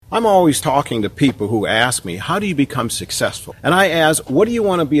I'm always talking to people who ask me, how do you become successful? And I ask, what do you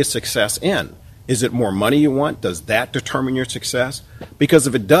want to be a success in? Is it more money you want? Does that determine your success? Because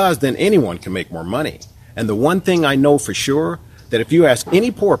if it does, then anyone can make more money. And the one thing I know for sure, that if you ask any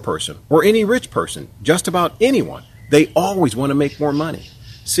poor person or any rich person, just about anyone, they always want to make more money.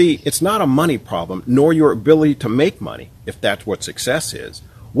 See, it's not a money problem, nor your ability to make money, if that's what success is.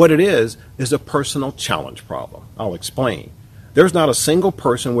 What it is a personal challenge problem. I'll explain. There's not a single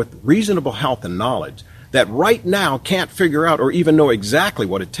person with reasonable health and knowledge that right now can't figure out or even know exactly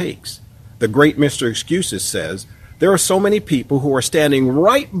what it takes. The great Mr. Excuses says, there are so many people who are standing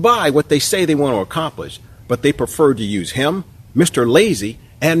right by what they say they want to accomplish, but they prefer to use him, Mr. Lazy,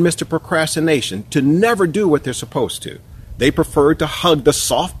 and Mr. Procrastination to never do what they're supposed to. They prefer to hug the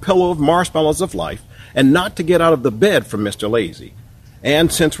soft pillow of marshmallows of life and not to get out of the bed from Mr. Lazy.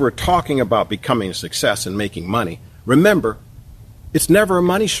 And since we're talking about becoming a success and making money, remember, it's never a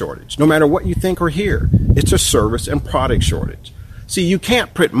money shortage, no matter what you think or hear. It's a service and product shortage. See, you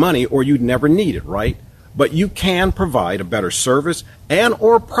can't print money or you'd never need it, right? But you can provide a better service and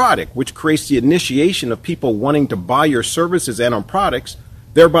or product, which creates the initiation of people wanting to buy your services and or products,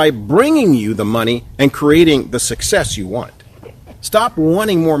 thereby bringing you the money and creating the success you want. Stop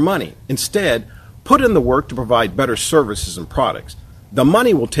wanting more money. Instead, put in the work to provide better services and products. The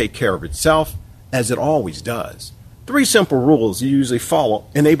money will take care of itself, as it always does. 3 simple rules you usually follow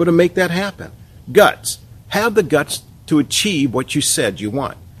and able to make that happen. Guts. Have the guts to achieve what you said you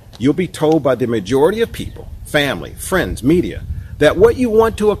want. You'll be told by the majority of people, family, friends, media, that what you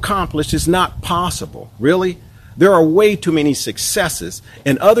want to accomplish is not possible. Really? There are way too many successes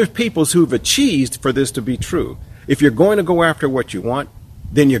and other peoples who've achieved for this to be true. If you're going to go after what you want,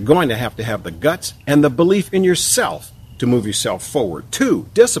 then you're going to have the guts and the belief in yourself to move yourself forward. 2,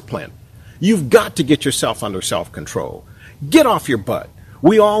 discipline. You've got to get yourself under self-control. Get off your butt.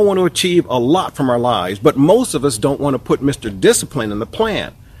 We all want to achieve a lot from our lives, but most of us don't want to put Mr. Discipline in the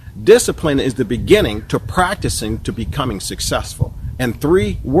plan. Discipline is the beginning to practicing to becoming successful. And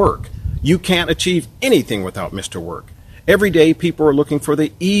 3, work. You can't achieve anything without Mr. Work. Every day people are looking for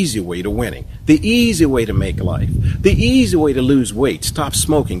the easy way to winning, the easy way to make life, the easy way to lose weight, stop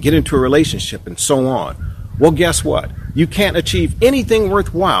smoking, get into a relationship, and so on. Well, guess what? You can't achieve anything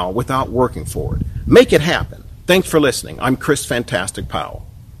worthwhile without working for it. Make it happen. Thanks for listening. I'm Chris Fantastic Powell.